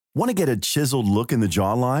Want to get a chiseled look in the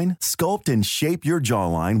jawline? Sculpt and shape your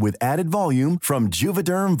jawline with added volume from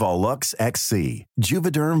Juvederm Volux XC.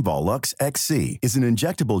 Juvederm Volux XC is an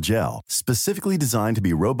injectable gel specifically designed to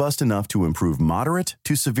be robust enough to improve moderate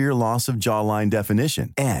to severe loss of jawline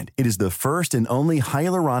definition. And it is the first and only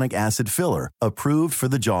hyaluronic acid filler approved for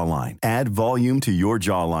the jawline. Add volume to your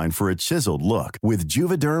jawline for a chiseled look with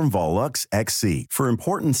Juvederm Volux XC. For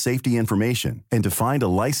important safety information and to find a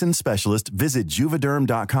licensed specialist, visit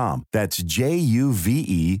juvederm.com. That's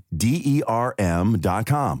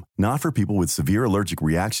JUVEDERM.com. Not for people with severe allergic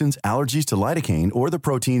reactions, allergies to lidocaine, or the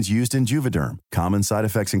proteins used in Juvederm. Common side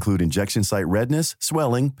effects include injection site redness,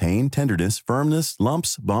 swelling, pain, tenderness, firmness,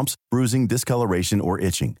 lumps, bumps, bruising, discoloration, or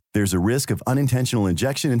itching. There's a risk of unintentional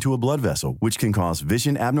injection into a blood vessel, which can cause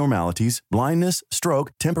vision abnormalities, blindness,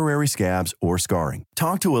 stroke, temporary scabs, or scarring.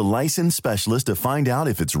 Talk to a licensed specialist to find out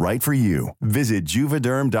if it's right for you. Visit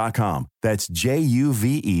Juvederm.com. That's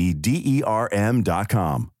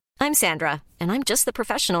JUVEDERM.com. I'm Sandra, and I'm just the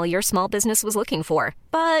professional your small business was looking for.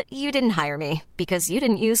 But you didn't hire me because you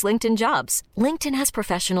didn't use LinkedIn Jobs. LinkedIn has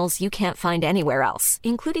professionals you can't find anywhere else,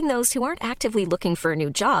 including those who aren't actively looking for a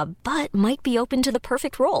new job, but might be open to the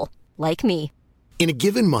perfect role, like me. In a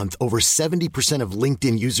given month, over 70% of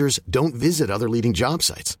LinkedIn users don't visit other leading job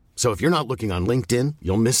sites. So if you're not looking on LinkedIn,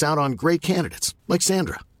 you'll miss out on great candidates like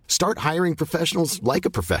Sandra. Start hiring professionals like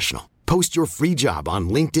a professional. Post your free job on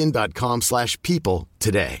linkedin.com/people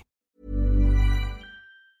today.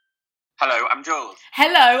 Hello, I'm Jules.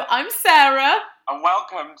 Hello, I'm Sarah. And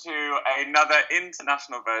welcome to another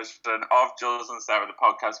international version of Jules and Sarah, the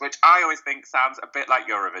podcast, which I always think sounds a bit like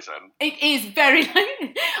Eurovision. It is very...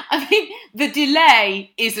 I mean, the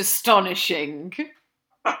delay is astonishing.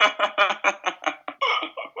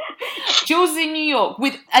 Jules is in New York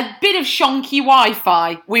with a bit of shonky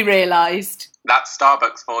Wi-Fi, we realised. That's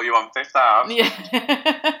Starbucks for you on Fifth Ave. Yeah.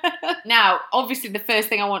 Now, obviously, the first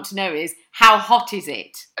thing I want to know is, how hot is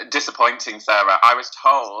it? Disappointing, Sarah. I was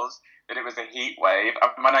told that it was a heat wave.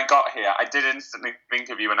 And when I got here, I did instantly think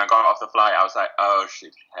of you when I got off the flight. I was like, oh,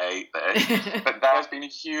 she'd hate this. But there's been a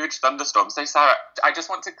huge thunderstorm. So, Sarah, I just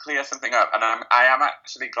want to clear something up. And I am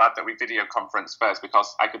actually glad that we video conference first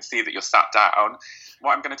because I could see that you're sat down.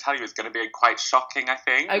 What I'm going to tell you is going to be quite shocking, I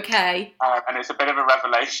think. Okay. And it's a bit of a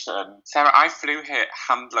revelation. Sarah, I flew here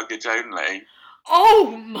hand luggage only.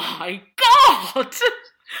 Oh, my God!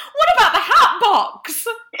 What about the hat box?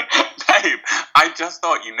 Babe, I just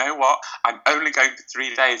thought, you know what? I'm only going for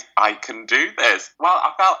 3 days. I can do this. Well,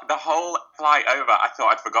 I felt the whole flight over, I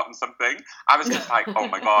thought I'd forgotten something. I was just like, oh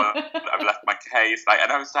my God, I've left my case. And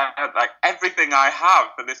I was like, everything I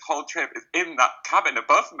have for this whole trip is in that cabin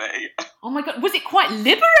above me. Oh my God, was it quite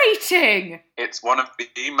liberating? It's one of the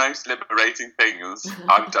most liberating things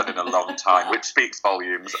I've done in a long time, which speaks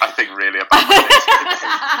volumes, I think, really about it.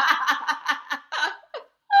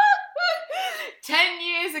 10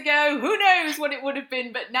 years ago, who knows what it would have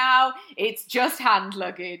been, but now it's just hand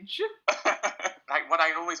luggage. Like, what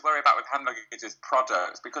I always worry about with hand luggage is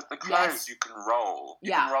products, because the clothes you can roll.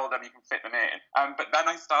 You can roll them, you can fit them in. But then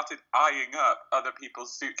I started eyeing up other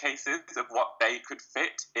people's suitcases of what they could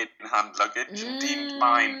fit in hand luggage and deemed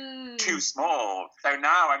mine too small. So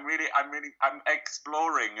now I'm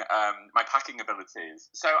exploring my packing abilities.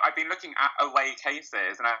 So I've been looking at away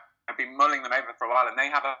cases, and I've been mulling them over for a while, and they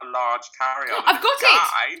have a large carry-on. I've got it!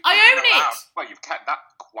 I own it! Well, you've kept that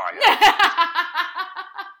quiet.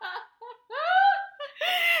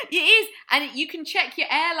 It is, and you can check your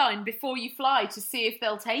airline before you fly to see if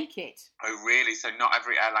they'll take it. Oh, really? So not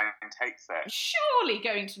every airline takes it? Surely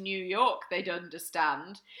going to New York, they'd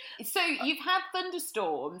understand. So you've had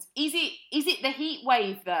thunderstorms. Is it the heat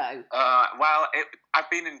wave, though? Well, I've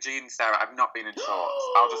been in jeans, Sarah. I've not been in shorts.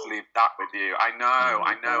 I'll just leave that with you. I know.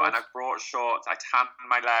 And I've brought shorts. I tanned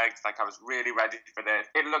my legs. Like, I was really ready for this.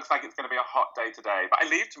 It looks like it's going to be a hot day today. But I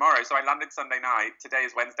leave tomorrow. So I landed Sunday night. Today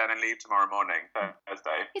is Wednesday, and I leave tomorrow morning,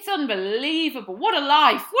 Thursday. It's unbelievable. What a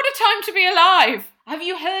life. What a time to be alive. Have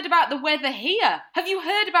you heard about the weather here? Have you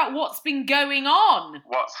heard about what's been going on?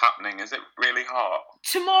 What's happening? Is it really hot?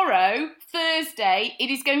 Tomorrow, Thursday, it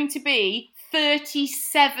is going to be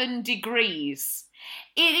 37 degrees.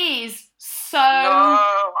 It is so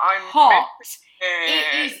hot.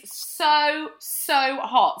 It is so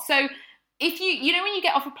hot. So if you know when you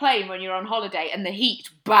get off a plane when you're on holiday and the heat,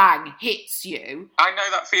 bang, hits you. I know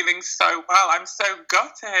that feeling so well. I'm so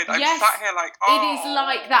gutted. I'm sat here like, It is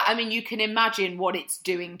like that. I mean, you can imagine what it's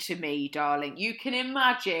doing to me, darling. You can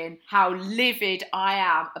imagine how livid I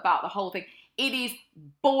am about the whole thing. It is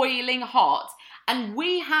boiling hot. And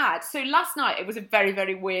so last night, it was a very,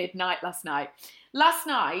 very weird night last night. Last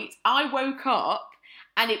night, I woke up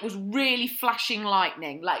and it was really flashing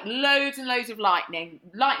lightning, like loads and loads of lightning,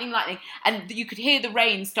 and you could hear the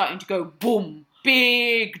rain starting to go boom,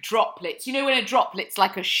 big droplets. You know when a droplet's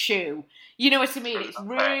like a shoe? You know what I mean? It's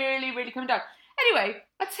really, really coming down. Anyway,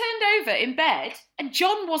 I turned over in bed and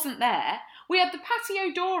John wasn't there. We had the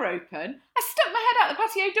patio door open. I stuck my head out the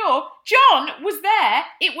patio door. John was there.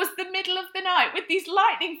 It was the middle of the night with these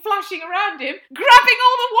lightning flashing around him, grabbing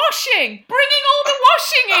all the washing, bringing all the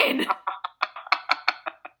washing in.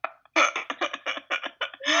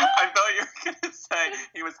 I thought you were going to say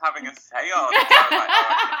he was having a seance. I was like,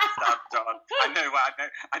 oh, John. I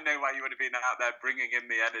know why you would have been out there bringing in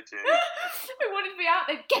the energy. I wanted to be out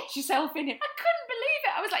there. Get yourself in it. I couldn't believe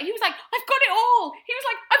it. He was like, I've got it all. He was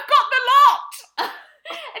like, I've got the lot.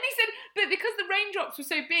 And he said, but because the raindrops were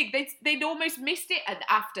so big, they'd almost missed it. And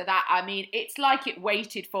after that, I mean, it's like it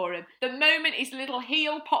waited for him. The moment his little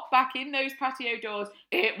heel popped back in those patio doors,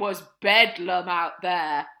 it was bedlam out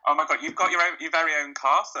there. Oh my God, you've got your very own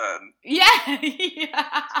Carson. Yeah.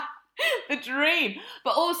 The dream.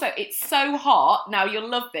 But also, it's so hot. Now, you'll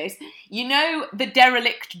love this. You know the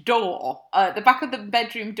derelict door, the back of the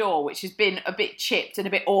bedroom door, which has been a bit chipped and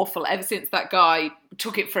a bit awful ever since that guy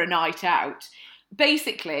took it for a night out.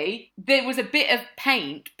 Basically, there was a bit of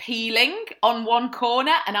paint peeling on one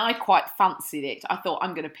corner and I quite fancied it. I thought,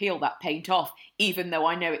 I'm going to peel that paint off, even though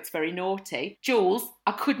I know it's very naughty. Jules,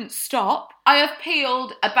 I couldn't stop. I have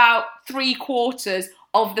peeled about 3/4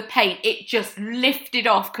 of the paint. It just lifted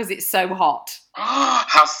off because it's so hot.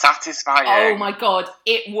 How satisfying. Oh my God,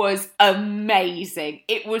 it was amazing.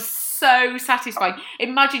 It was so satisfying.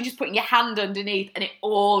 Imagine just putting your hand underneath and it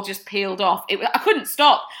all just peeled off. I couldn't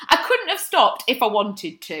stop. I couldn't have stopped if I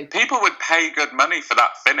wanted to. People would pay good money for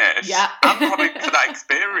that finish. Yeah. And probably for that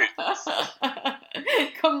experience.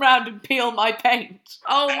 Come round and peel my paint.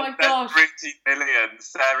 Oh my gosh. 30 million,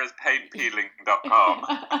 sarahspaintpeeling.com.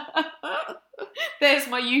 There's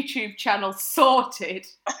my YouTube channel sorted.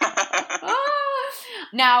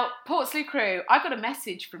 Now, Portslade Crew, I got a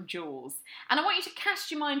message from Jules, and I want you to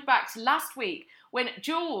cast your mind back to last week when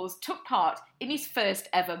Jules took part in his first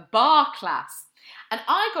ever bar class. And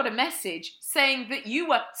I got a message saying that you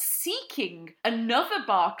were seeking another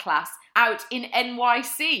bar class out in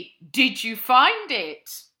NYC. Did you find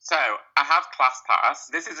it? So, I have ClassPass.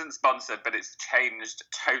 This isn't sponsored, but it's changed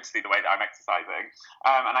totally the way that I'm exercising.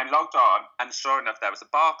 And I logged on, and sure enough, there was a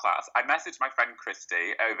bar class. I messaged my friend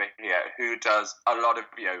Christy over here, who does a lot of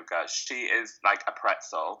yoga. She is like a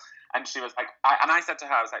pretzel. And she was like, I said to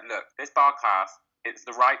her, I was like, look, this bar class, it's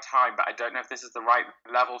the right time, but I don't know if this is the right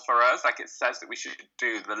level for us. Like, it says that we should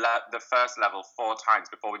do the first level 4 times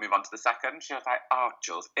before we move on to the second. She was like, oh,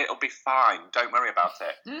 Jules, it'll be fine. Don't worry about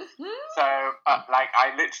it. Mm-hmm. So,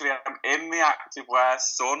 I literally am in the activewear,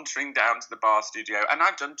 sauntering down to the bar studio. And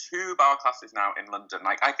I've done 2 bar classes now in London.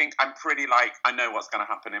 Like, I think I'm pretty, I know what's going to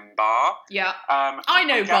happen in bar. Yeah. I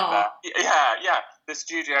know bar. Yeah. The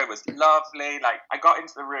studio was lovely. I got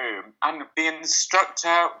into the room, and the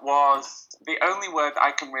instructor was... The only word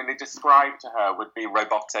I can really describe to her would be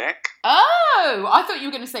robotic. Oh, I thought you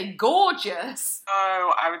were going to say gorgeous.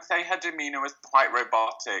 No, I would say her demeanour was quite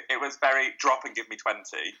robotic. It was very drop and give me 20.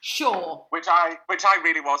 Sure. Which I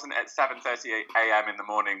really wasn't at 7:38 a.m. in the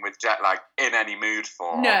morning with jet lag in any mood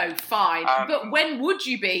for. No, fine. But when would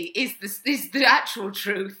you be, is the actual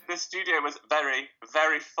truth. The studio was very,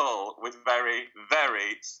 very full with very,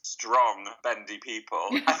 very strong, bendy people.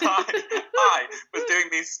 And I was doing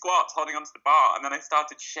these squats holding onto the bar, and then I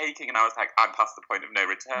started shaking, and I was like, I'm past the point of no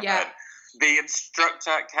return. Yeah. The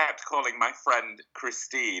instructor kept calling my friend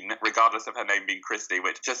Christine, regardless of her name being Christy,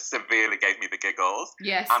 which just severely gave me the giggles.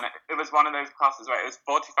 Yes. And it was one of those classes where it was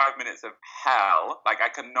 45 minutes of hell. I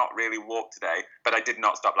could not really walk today, but I did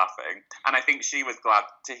not stop laughing. And I think she was glad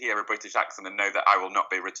to hear a British accent and know that I will not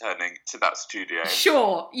be returning to that studio.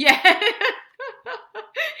 Sure, yeah.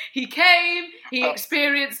 He came, he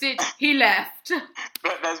experienced it, he left.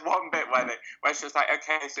 But there's one bit where she was like,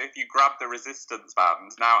 okay, so if you grab the resistance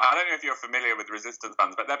band. Now, I don't know if you're familiar with resistance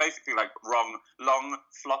bands, but they're basically long,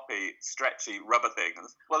 floppy, stretchy rubber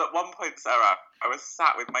things. Well, at one point, Sarah, I was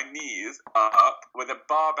sat with my knees up with a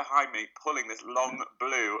bar behind me pulling this long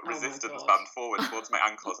blue resistance band forward towards my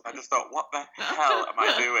ankles. And I just thought, what the hell am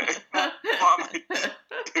I doing? What am I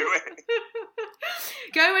doing?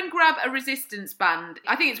 Go and grab a resistance band.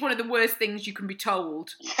 I think it's one of the worst things you can be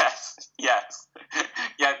told. Yes. Yeah,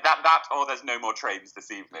 that or there's no more trains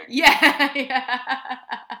this evening. Yeah.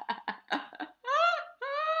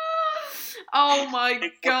 Oh my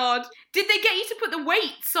God. Did they get you to put the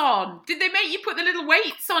weights on? Did they make you put the little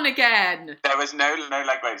weights on again? There was no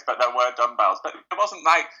leg weights, but there were dumbbells. But it wasn't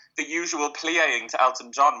like the usual playing to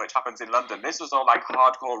Elton John, which happens in London. This was all like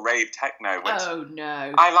hardcore rave techno, which oh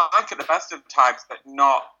no, I like at the best of times, but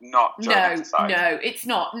not during exercise. No, it's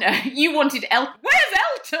not. No, you wanted Elton. Where's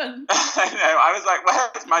Elton? I know. I was like,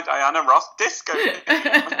 where's my Diana Ross disco?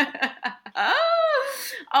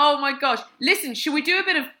 Oh my gosh. Listen, should we do a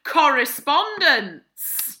bit of correspondence?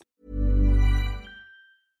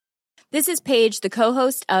 This is Paige, the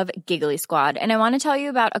co-host of Giggly Squad, and I want to tell you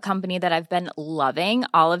about a company that I've been loving,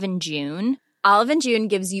 Olive & June. Olive & June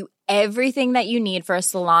gives you everything that you need for a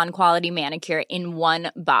salon-quality manicure in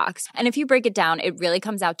one box. And if you break it down, it really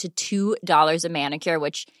comes out to $2 a manicure,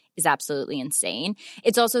 which is absolutely insane.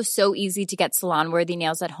 It's also so easy to get salon-worthy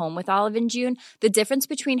nails at home with Olive & June. The difference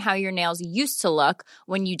between how your nails used to look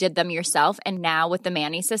when you did them yourself and now with the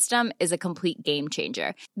Mani system is a complete game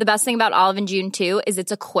changer. The best thing about Olive & June, too, is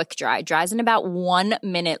it's a quick dry. Dries in about 1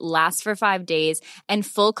 minute, lasts for 5 days, and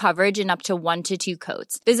full coverage in up to 1 to 2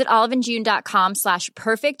 coats. Visit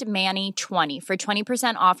oliveandjune.com/perfectmani20 for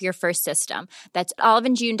 20% off your first system. That's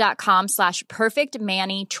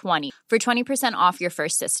oliveandjune.com/perfectmani20 for 20% off your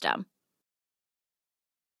first system.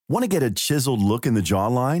 Want to get a chiseled look in the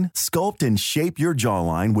jawline? Sculpt and shape your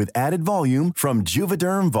jawline with added volume from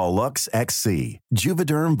Juvederm Volux XC.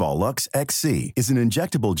 Juvederm Volux XC is an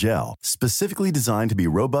injectable gel specifically designed to be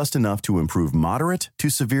robust enough to improve moderate to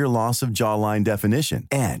severe loss of jawline definition.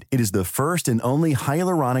 And it is the first and only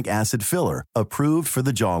hyaluronic acid filler approved for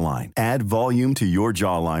the jawline. Add volume to your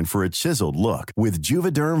jawline for a chiseled look with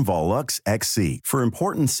Juvederm Volux XC. For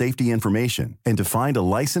important safety information and to find a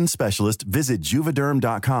licensed specialist, visit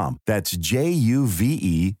Juvederm.com. That's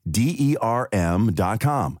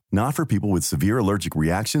Juvederm.com. Not for people with severe allergic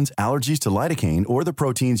reactions, allergies to lidocaine, or the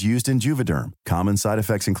proteins used in Juvederm. Common side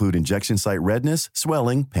effects include injection site redness,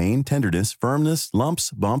 swelling, pain, tenderness, firmness,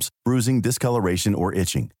 lumps, bumps, bruising, discoloration, or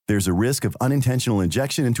itching. There's a risk of unintentional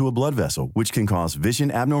injection into a blood vessel, which can cause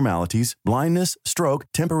vision abnormalities, blindness, stroke,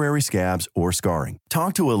 temporary scabs, or scarring.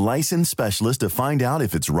 Talk to a licensed specialist to find out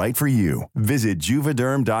if it's right for you. Visit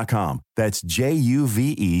Juvederm.com. That's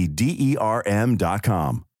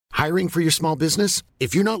Juvederm.com. Hiring for your small business?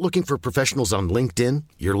 If you're not looking for professionals on LinkedIn,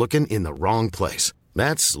 you're looking in the wrong place.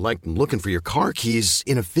 That's like looking for your car keys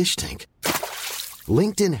in a fish tank.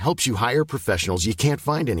 LinkedIn helps you hire professionals you can't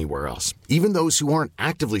find anywhere else, even those who aren't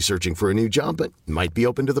actively searching for a new job but might be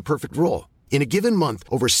open to the perfect role. In a given month,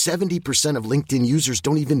 over 70% of LinkedIn users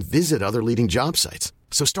don't even visit other leading job sites.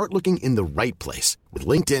 So start looking in the right place. With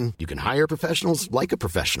LinkedIn, you can hire professionals like a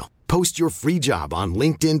professional. Post your free job on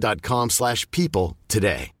linkedin.com/people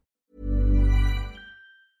today.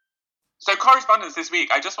 So correspondence this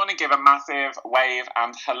week, I just want to give a massive wave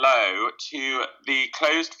and hello to the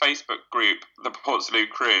closed Facebook group, the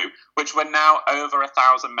Portslade Crew, which we're now over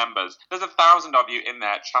 1,000 members. There's 1,000 of you in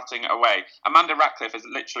there chatting away. Amanda Ratcliffe has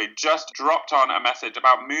literally just dropped on a message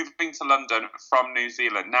about moving to London from New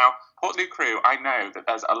Zealand. Now, Portslade Crew, I know that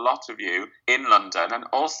there's a lot of you in London and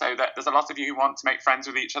also that there's a lot of you who want to make friends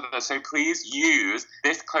with each other. So please use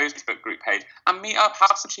this closed Facebook group page and meet up,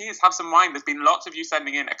 have some cheese, have some wine. There's been lots of you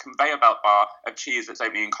sending in a conveyor belt bar of cheese that's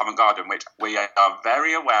opening in Covent Garden, which we are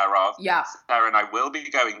very aware of. Yeah. Sarah and I will be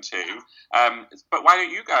going to. But why don't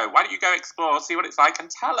you go? Why don't you go explore, see what it's like and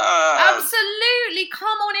tell us? Absolutely. Come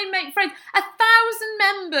on in, make friends. 1,000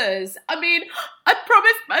 members. I mean, I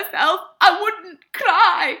promised myself I wouldn't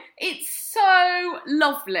cry. It's so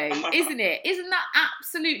lovely, isn't it? Isn't that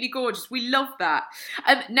absolutely gorgeous? We love that.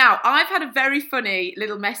 Now, I've had a very funny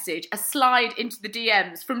little message, a slide into the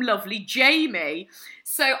DMs from lovely Jamie.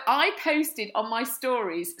 So I posted on my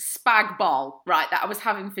stories spag bol, right, that I was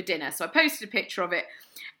having for dinner. So I posted a picture of it.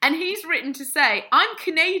 And he's written to say, I'm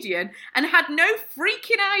Canadian and had no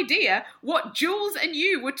freaking idea what Jules and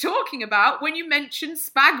you were talking about when you mentioned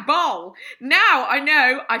spag bol. Now I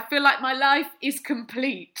know, I feel like my life is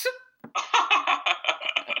complete.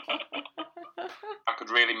 I could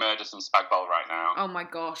really murder some spag bol right now. Oh my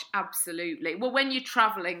gosh, absolutely. Well, when you're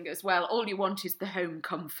travelling as well, all you want is the home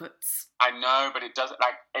comforts. I know, but it doesn't,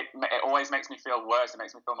 it always makes me feel worse. It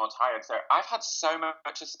makes me feel more tired. So I've had so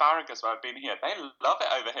much asparagus while I've been here. They love it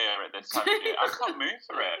over here at this time of year. I can't move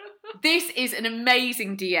for it. This is an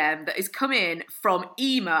amazing DM that has come in from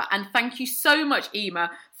Ema, and thank you so much,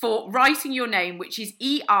 Ema, for writing your name, which is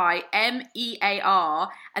EIMEAR,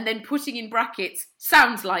 and then putting in brackets,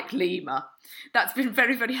 sounds like Lima. That's been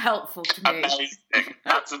very, very helpful to me. Amazing.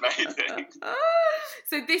 That's amazing.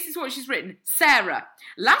 So this is what she's written. Sarah,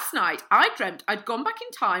 last night I dreamt I'd gone back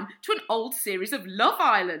in time to an old series of Love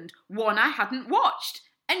Island, one I hadn't watched.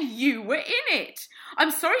 and you were in it.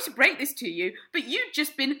 I'm sorry to break this to you, but you'd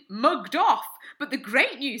just been mugged off. But the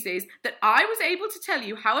great news is that I was able to tell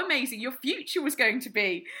you how amazing your future was going to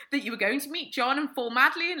be, that you were going to meet John and fall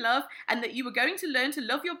madly in love, and that you were going to learn to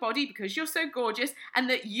love your body because you're so gorgeous, and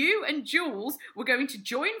that you and Jules were going to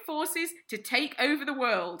join forces to take over the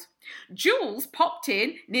world. Jules popped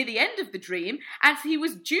in near the end of the dream, and he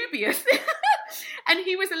was dubious. And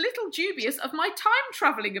he was a little dubious of my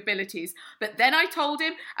time-travelling abilities. But then I told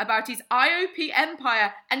him about his IOP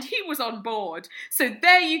empire, and he was on board. So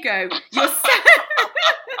there you go.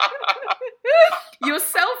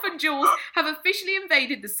 Yourself and Jules have officially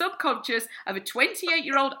invaded the subconscious of a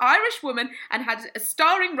 28-year-old Irish woman and had a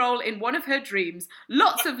starring role in one of her dreams.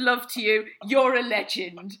 Lots of love to you. You're a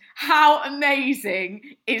legend. How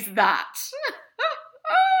amazing is that?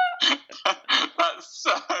 That's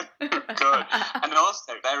so good. And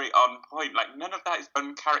also very on point. Like, none of that is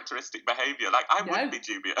uncharacteristic behaviour. Like, I wouldn't be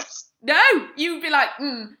dubious. No, you'd be like,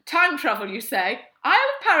 time travel, you say? Isle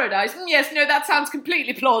of Paradise? Yes, no, that sounds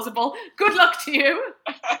completely plausible. Good luck to you.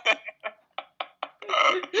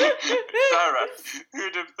 Sarah,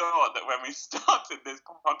 who'd have thought that when we started this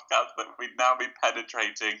podcast that we'd now be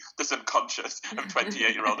penetrating the subconscious of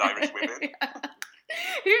 28-year-old Irish women?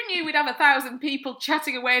 Who knew we'd have 1,000 people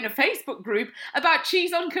chatting away in a Facebook group about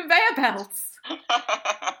cheese on conveyor belts?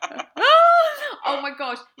 Oh my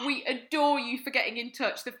gosh, we adore you for getting in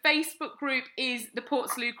touch. The Facebook group is the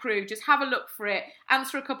Portslade Crew. Just have a look for it,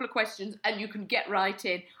 answer a couple of questions, and you can get right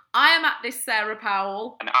in. I am at this Sarah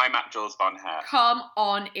Powell. And I'm at Jules Von Hare. Come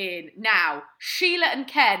on in. Now, Sheila and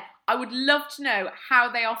Ken, I would love to know how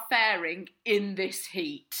they are faring in this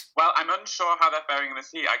heat. Well, I'm unsure how they're faring in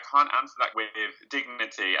this heat. I can't answer that with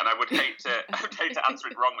dignity, and I would hate to answer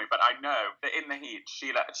it wrongly, but I know that in the heat,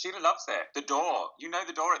 Sheila loves it. The door,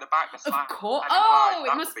 the door at the back, the slam. Of course. Oh,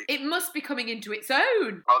 it must be coming into its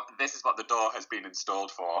own. Well, this is what the door has been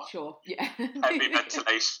installed for. Sure, yeah. Heavy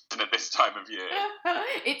ventilation at this time of year.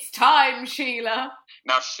 It's time, Sheila.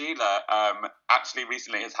 Now, Sheila actually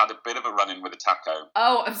recently has had a bit of a run-in with a taco.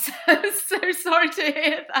 Oh, I'm so sorry to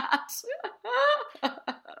hear that.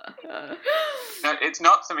 Now, it's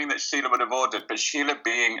not something that Sheila would have ordered, but Sheila,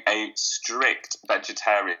 being a strict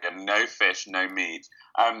vegetarian, no fish, no meat,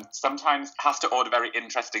 sometimes has to order very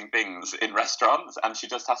interesting things in restaurants, and she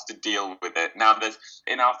just has to deal with it. Now,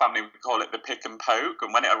 in our family, we call it the pick and poke,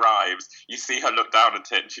 and when it arrives, you see her look down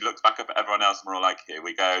at it, and she looks back up at everyone else, and we're all like, here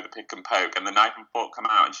we go, the pick and poke, and the knife and fork come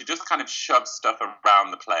out, and she just kind of shoves stuff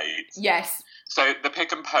around the plate. Yes. So the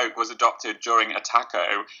pick and poke was adopted during a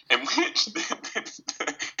taco in which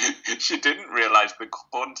she didn't realise the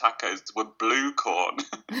corn tacos were blue corn.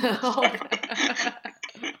 Oh.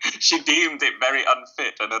 She deemed it very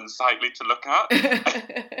unfit and unsightly to look at.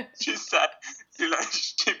 She said,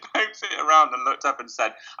 she poked it around and looked up and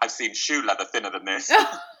said, I've seen shoe leather thinner than this.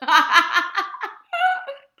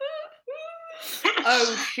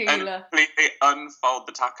 Oh, Sheila. And completely unfold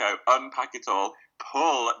the taco, unpack it all,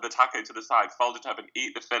 pull the taco to the side, fold it up and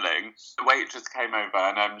eat the filling. The waitress came over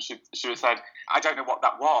and she said, I don't know what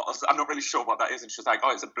that was. I'm not really sure what that is. And she was like,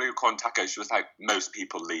 oh, it's a blue corn taco. She was like, most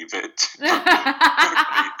people leave it.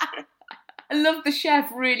 I love the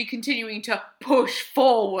chef really continuing to push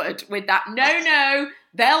forward with that. No,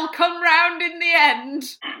 they'll come round in the end.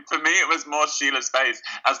 For me, it was more Sheila's face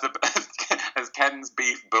as Ken's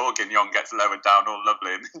beef bourguignon gets lowered down all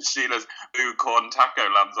lovely, and then Sheila's blue corn taco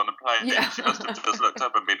lands on a plate. Yeah. She must have just looked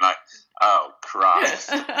up and been like, oh,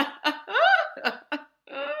 Christ.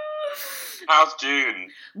 How's June?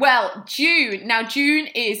 Well, June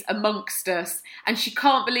is amongst us, and she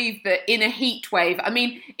can't believe that in a heat wave. I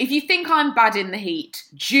mean, if you think I'm bad in the heat,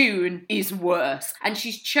 June is worse. And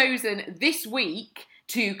she's chosen this week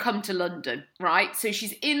to come to London, right? So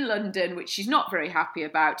she's in London, which she's not very happy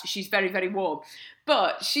about. She's very, very warm.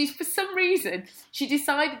 But for some reason, she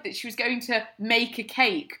decided that she was going to make a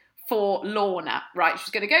cake for Lorna, right? She's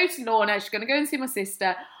going to go to Lorna, she's going to go and see my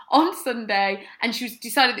sister on Sunday, and she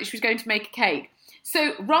decided that she was going to make a cake.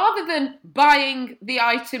 So rather than buying the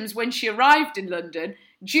items when she arrived in London,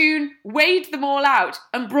 June weighed them all out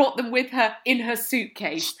and brought them with her in her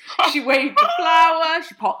suitcase. She weighed the flour,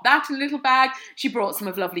 she popped that in a little bag, she brought some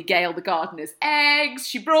of lovely Gail the gardener's eggs,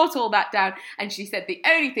 she brought all that down, and she said the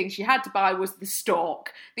only thing she had to buy was the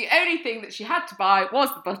stork. The only thing that she had to buy was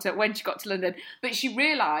the butter when she got to London. But she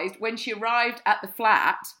realised when she arrived at the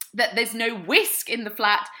flat that there's no whisk in the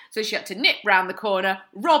flat, So she had to nip round the corner.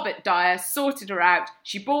 Robert Dyer sorted her out.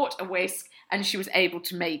 She bought a whisk and she was able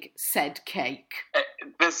to make said cake.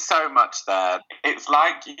 There's so much there. It's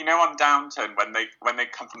like, you know, on Downton when they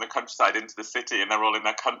come from the countryside into the city and they're all in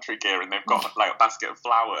their country gear and they've got like a basket of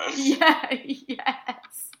flowers. Yeah,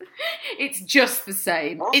 yes. It's just the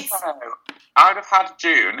same. Also, I would have had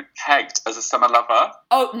June pegged as a summer lover.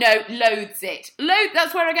 Oh, no, loathes it.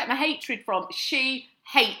 That's where I get my hatred from. She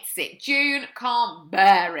hates it. June can't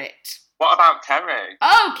bear it. What about Kerry?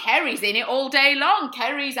 Oh, Kerry's in it all day long.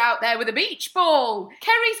 Kerry's out there with a beach ball.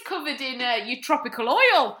 Kerry's covered in your tropical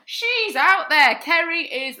oil. She's out there. Kerry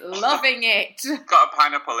is loving it. Got a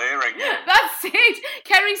pineapple earring. That's it.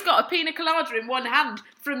 Kerry's got a pina colada in one hand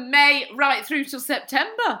from May right through till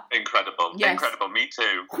September. Incredible. Yes. Incredible. Me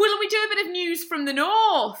too. Will we do a bit of news from the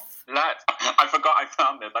north? I forgot I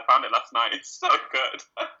found this. I found it last night. It's so good.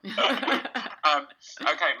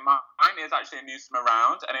 Okay, mine is actually a news from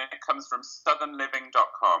around, and it comes from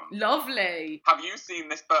southernliving.com. Lovely. Have you seen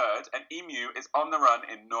this bird? An emu is on the run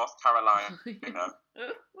in North Carolina. You know.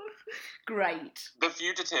 Great. The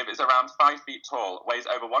fugitive is around 5 feet tall, weighs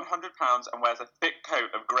over 100 pounds, and wears a thick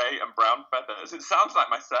coat of grey and brown feathers. It sounds like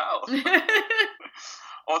myself.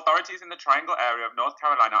 Authorities in the Triangle area of North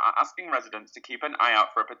Carolina are asking residents to keep an eye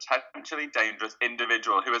out for a potentially dangerous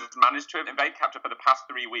individual who has managed to evade capture for the past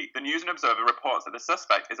 3 weeks. The News and Observer reports that the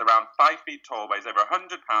suspect is around 5 feet tall, weighs over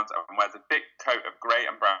 100 pounds, and wears a thick coat of grey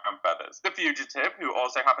and brown feathers. The fugitive, who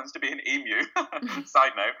also happens to be an emu,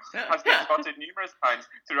 side note, has been spotted numerous times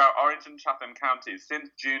throughout Orange and Chatham counties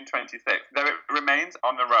since June 26th, though it remains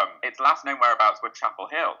on the run. Its last known whereabouts were Chapel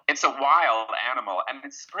Hill. It's a wild animal, and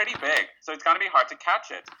it's pretty big, so it's going to be hard to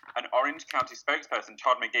catch it. An Orange County spokesperson,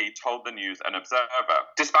 Todd McGee, told the News and Observer.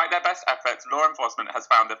 Despite their best efforts, law enforcement has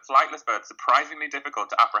found the flightless bird surprisingly difficult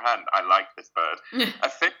to apprehend. I like this bird.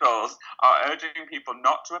 Officials are urging people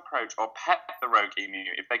not to approach or pet the rogue emu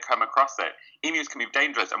if they come across it. Emus can be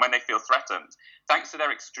dangerous and when they feel threatened. Thanks to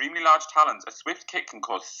their extremely large talons, a swift kick can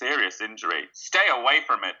cause serious injury. Stay away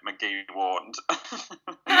from it, McGee warned. And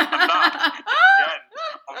that's the end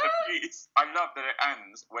of the piece. I love that it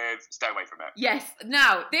ends with stay away from it. Yes.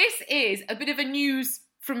 Now, this is a bit of a news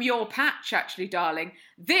from your patch, actually, darling.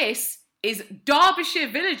 This is Derbyshire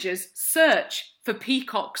villagers search for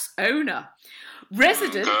peacock's owner.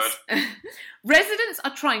 Residents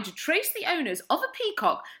are trying to trace the owners of a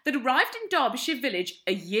peacock that arrived in Derbyshire village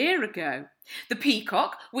a year ago. The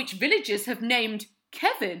peacock, which villagers have named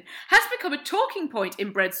Kevin, has become a talking point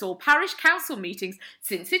in Bredsall Parish Council meetings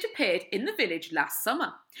since it appeared in the village last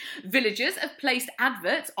summer. Villagers have placed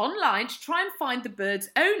adverts online to try and find the bird's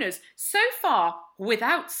owners, so far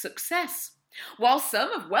without success. While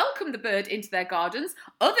some have welcomed the bird into their gardens,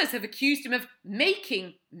 others have accused him of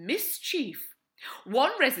making mischief.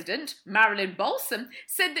 One resident, Marilyn Balsam,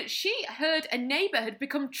 said that she heard a neighbour had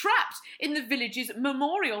become trapped in the village's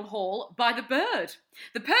memorial hall by the bird.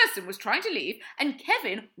 The person was trying to leave and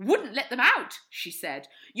Kevin wouldn't let them out, she said.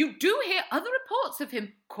 You do hear other reports of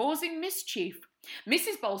him causing mischief.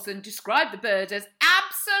 Mrs. Balsam described the bird as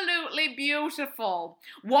absolutely beautiful.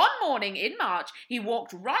 One morning in March, he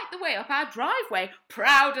walked right the way up our driveway,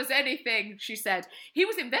 proud as anything, she said. He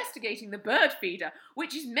was investigating the bird feeder,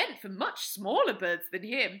 which is meant for much smaller birds than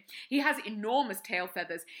him. He has enormous tail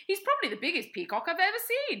feathers. He's probably the biggest peacock I've ever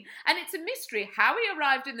seen. And it's a mystery how he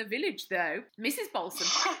arrived in the village, though. Mrs. Balsam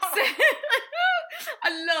said...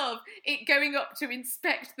 I love it going up to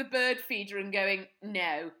inspect the bird feeder and going,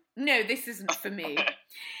 no, this isn't for me.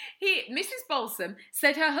 Mrs. Balsam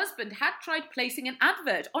said her husband had tried placing an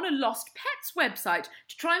advert on a lost pets website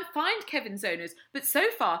to try and find Kevin's owners, but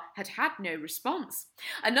so far had had no response.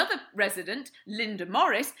 Another resident, Linda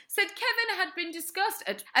Morris, said Kevin had been discussed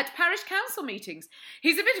at parish council meetings.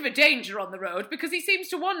 He's a bit of a danger on the road because he seems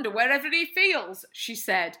to wander wherever he feels, she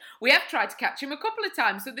said. We have tried to catch him a couple of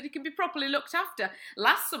times so that he can be properly looked after.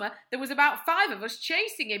 Last summer, there was about 5 of us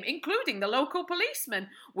chasing him, including the local policeman.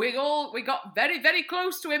 We got very, very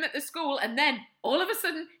close to him at the school, and then all of a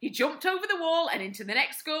sudden he jumped over the wall and into the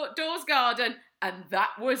next door's garden, and that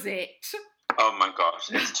was it. Oh my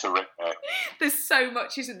gosh, it's terrific. There's so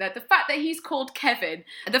much, isn't there? The fact that he's called Kevin,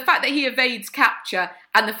 the fact that he evades capture,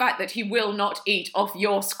 and the fact that he will not eat off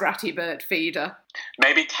your scratty bird feeder.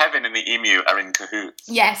 Maybe Kevin and the emu are in cahoots.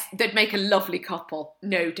 Yes, they'd make a lovely couple,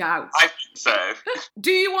 no doubt. I think so.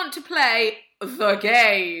 Do you want to play the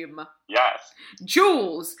game? Yes.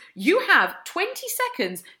 Jules, you have 20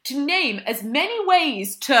 seconds to name as many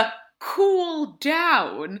ways to cool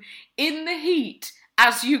down in the heat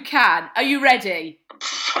as you can. Are you ready?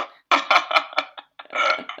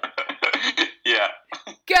 Yeah.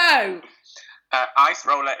 Go. Ice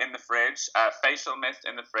roller in the fridge, facial mist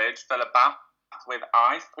in the fridge, fill a bath with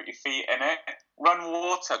ice, put your feet in it, run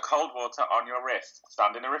water, cold water on your wrist,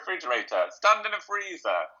 stand in a refrigerator, stand in a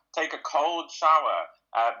freezer, take a cold shower,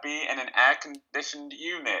 be in an air-conditioned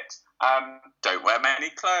unit, don't wear many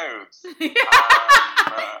clothes,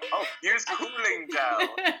 use cooling gel.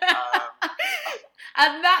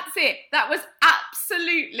 And that's it. That was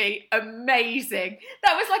absolutely amazing.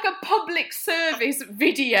 That was like a public service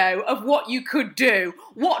video of what you could do,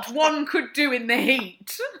 what one could do in the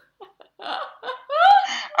heat.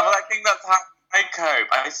 I think that's how I cope.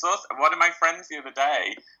 I saw one of my friends the other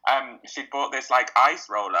day. She bought this like ice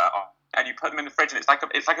roller, and you put them in the fridge, and it's like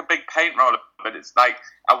a big paint roller, but it's like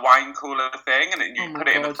a wine cooler thing, and then you put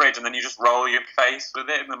it in the fridge, and then you just roll your face with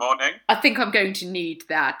it in the morning. I think I'm going to need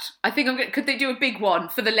that. Could they do a big one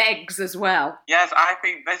for the legs as well? Yes, I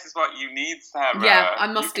think this is what you need, Sarah. Yeah, I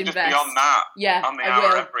must invest. Just be on that. Yeah, on the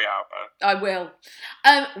hour every hour. I will.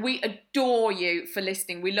 We adore you for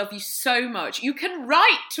listening. We love you so much. You can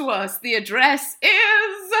write to us. The address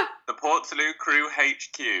is the Portslade Crew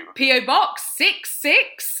HQ, PO Box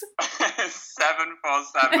 66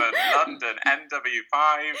 747 London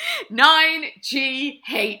NW5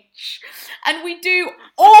 9GH. And we do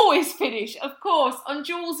always finish, of course, on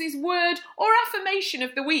Jules's word or affirmation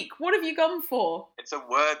of the week. What have you gone for? It's a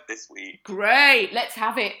word this week. Great, let's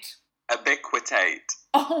have it. Ubiquitate.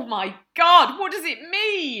 Oh my God, what does it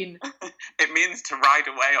mean? It means to ride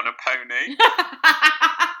away on a pony.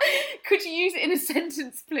 Could you use it in a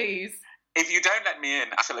sentence, please? If you don't let me in,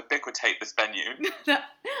 I shall ubiquitate this venue.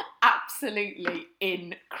 Absolutely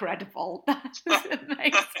incredible. That's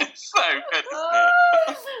amazing. It's so good, isn't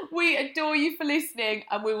it? We adore you for listening,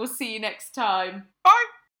 and we will see you next time. Bye.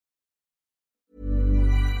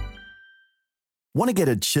 Want to get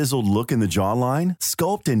a chiseled look in the jawline?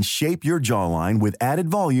 Sculpt and shape your jawline with added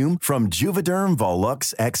volume from Juvederm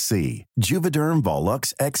Volux XC. Juvederm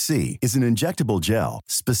Volux XC is an injectable gel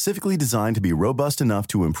specifically designed to be robust enough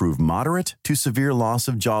to improve moderate to severe loss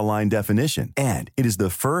of jawline definition. And it is the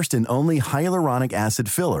first and only hyaluronic acid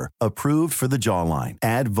filler approved for the jawline.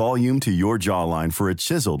 Add volume to your jawline for a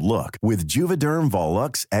chiseled look with Juvederm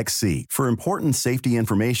Volux XC. For important safety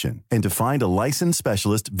information and to find a licensed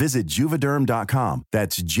specialist, visit Juvederm.com.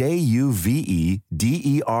 That's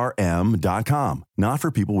Juvederm.com. Not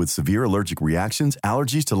for people with severe allergic reactions,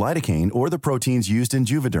 allergies to lidocaine, or the proteins used in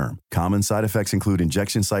Juvederm. Common side effects include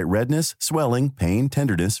injection site redness, swelling, pain,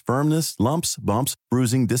 tenderness, firmness, lumps, bumps,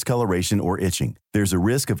 bruising, discoloration, or itching. There's a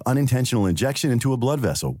risk of unintentional injection into a blood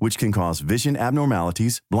vessel, which can cause vision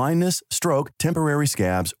abnormalities, blindness, stroke, temporary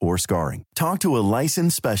scabs, or scarring. Talk to a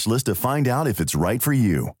licensed specialist to find out if it's right for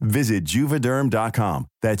you. Visit Juvederm.com.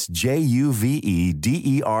 That's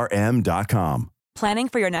Juvederm.com. Planning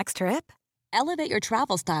for your next trip? Elevate your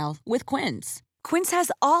travel style with Quince. Quince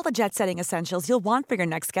has all the jet-setting essentials you'll want for your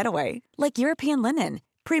next getaway, like European linen,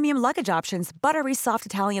 premium luggage options, buttery soft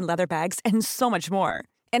Italian leather bags, and so much more.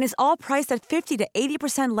 And is all priced at 50 to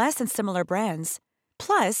 80% less than similar brands.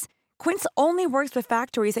 Plus, Quince only works with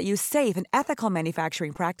factories that use safe and ethical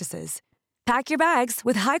manufacturing practices. Pack your bags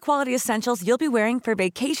with high-quality essentials you'll be wearing for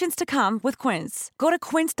vacations to come with Quince. Go to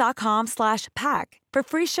quince.com/pack for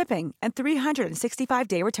free shipping and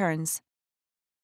 365-day returns.